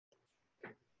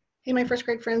Hey, my first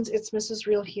grade friends, it's Mrs.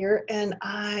 Real here, and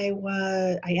I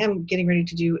am getting ready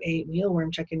to do a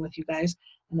mealworm check-in with you guys.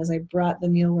 And as I brought the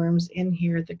mealworms in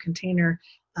here, the container,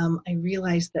 I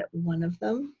realized that one of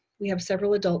them, we have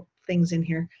several adult things in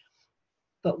here,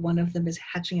 but one of them is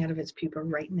hatching out of its pupa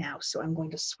right now. So I'm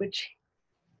going to switch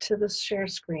to the share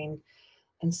screen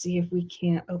and see if we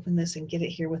can't open this and get it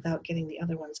here without getting the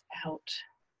other ones out.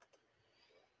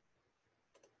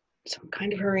 So I'm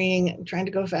kind of hurrying, I'm trying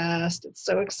to go fast. It's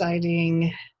so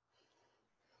exciting.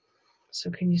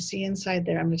 So can you see inside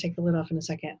there? I'm going to take the lid off in a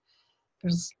second.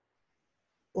 There's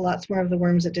lots more of the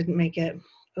worms that didn't make it.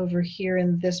 Over here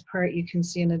in this part, you can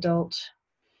see an adult.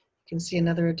 You can see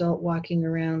another adult walking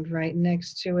around right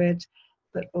next to it.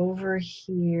 But over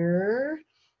here,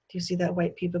 do you see that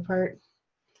white pupa part?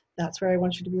 That's where I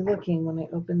want you to be looking when I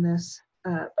open this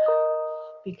up,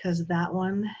 because that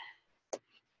one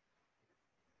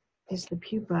is the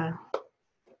pupa.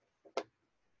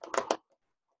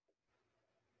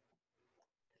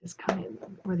 Is coming,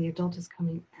 where the adult is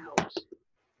coming out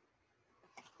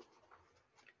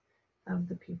of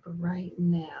the pupa right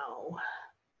now.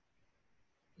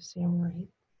 You see them right,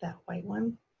 that white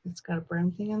one, it's got a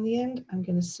brown thing on the end. I'm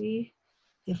gonna see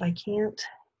if I can't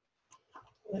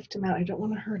lift him out. I don't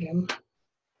want to hurt him,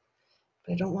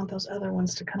 but I don't want those other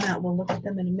ones to come out. We'll look at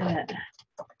them in a minute.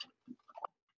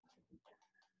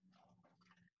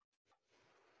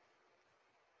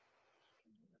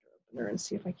 Opener and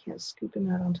see if I can't scoop him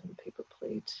out onto the paper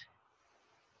plate.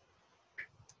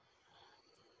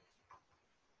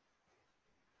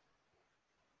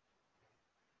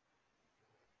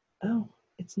 Oh,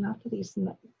 it's not that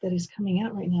he's coming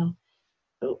out right now.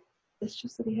 Oh, it's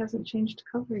just that he hasn't changed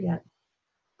color yet.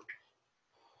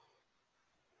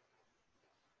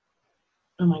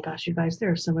 Oh my gosh, you guys,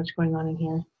 there's so much going on in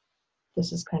here.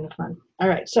 This is kind of fun. All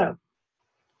right, so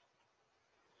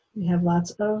we have lots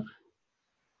of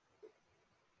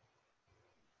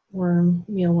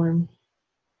mealworm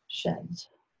sheds.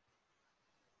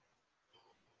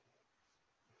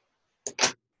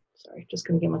 Sorry, just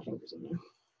gonna get my fingers in there.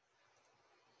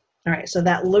 All right, so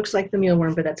that looks like the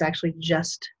mealworm, but that's actually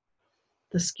just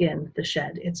the skin, the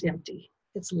shed. It's empty.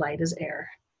 It's light as air.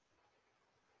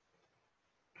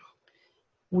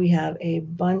 We have a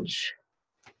bunch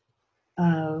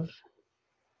of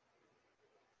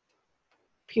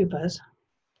pupas.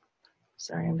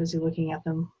 Sorry, I'm busy looking at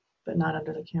them, but not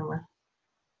under the camera.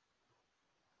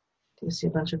 Do you see a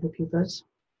bunch of the pupas?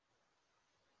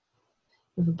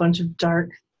 We have a bunch of dark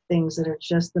things that are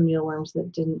just the mealworms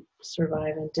that didn't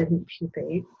survive and didn't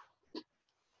pupate.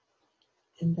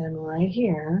 And then right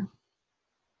here,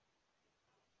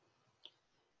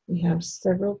 we have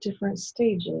several different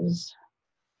stages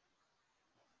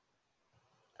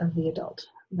of the adult.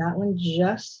 That one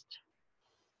just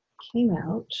came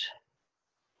out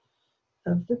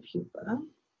of the pupa.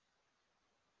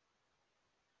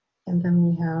 And then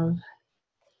we have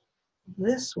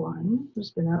this one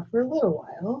who's been out for a little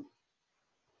while.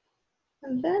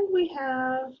 And then we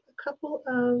have a couple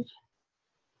of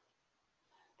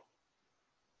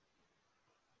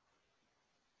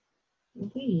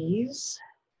these.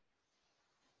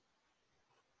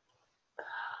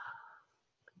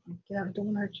 Get out, I don't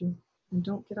want to hurt you. And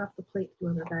don't get off the plate, you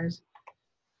other guys.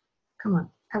 Come on,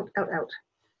 out, out, out.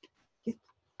 Get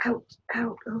out,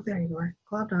 out. Oh, there you are,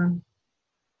 globbed on.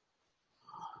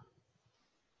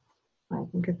 I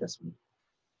can get this one.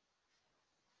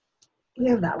 We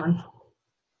have that one.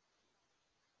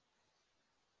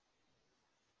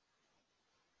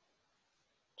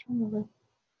 Turn over,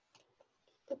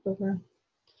 flip over.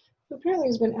 Apparently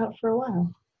he's been out for a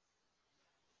while.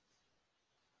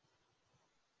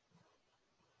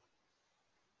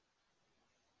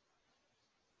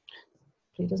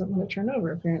 He doesn't want to turn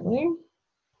over, apparently.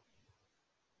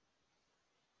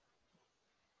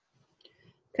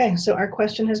 Okay, so our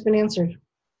question has been answered.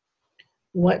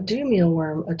 What do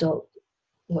mealworm adult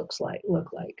look like?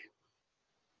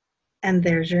 And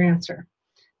there's your answer.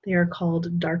 They are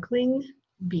called darkling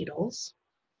beetles.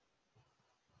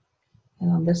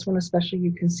 And on this one especially,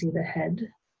 you can see the head,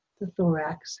 the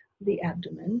thorax, the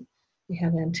abdomen. We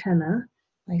have antenna.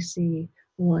 I see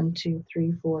 1, 2,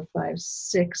 3, 4, 5,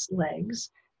 6 legs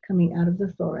coming out of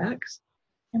the thorax.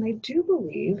 And I do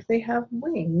believe they have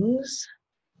wings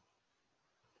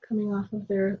coming off of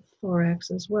their thorax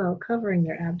as well, covering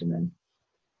their abdomen.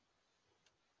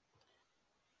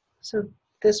 So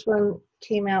this one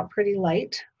came out pretty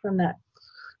light from that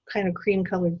kind of cream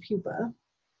colored pupa.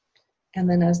 And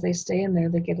then as they stay in there,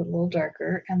 they get a little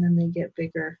darker, and then they get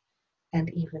bigger and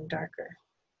even darker.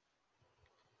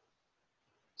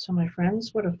 So my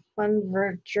friends, what a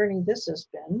fun journey this has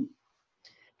been.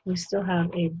 We still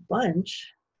have a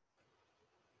bunch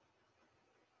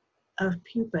of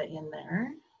pupa in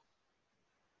there.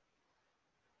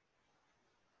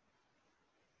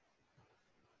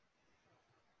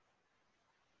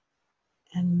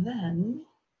 And then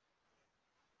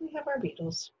we have our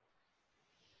beetles.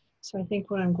 So I think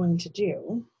what I'm going to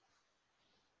do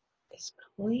is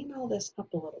clean all this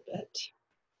up a little bit.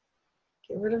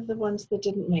 Get rid of the ones that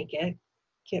didn't make it.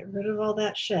 Get rid of all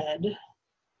that shed.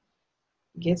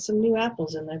 Get some new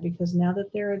apples in there because now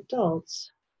that they're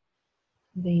adults,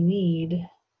 they need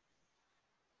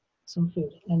some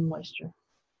food and moisture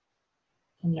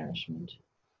and nourishment.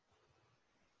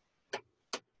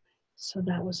 So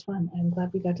that was fun. I'm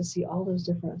glad we got to see all those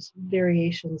different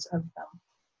variations of them.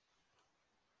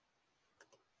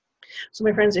 So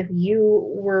my friends, if you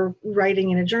were writing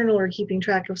in a journal or keeping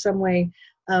track of some way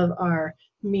of our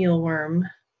mealworm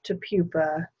to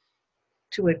pupa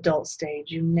to adult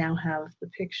stage, you now have the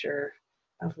picture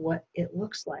of what it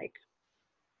looks like.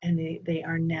 And they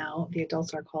are now, the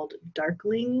adults are called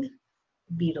darkling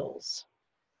beetles.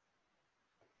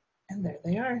 And there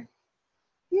they are.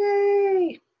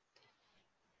 Yay!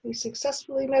 We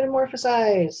successfully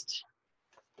metamorphosized.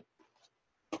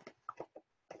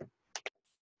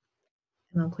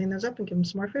 And I'll clean those up and give them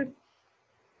some more food.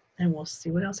 And we'll see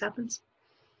what else happens.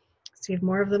 See if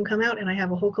more of them come out. And I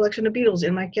have a whole collection of beetles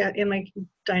in my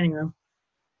dining room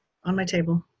on my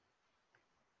table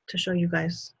to show you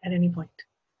guys at any point.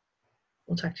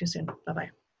 We'll talk to you soon. Bye-bye.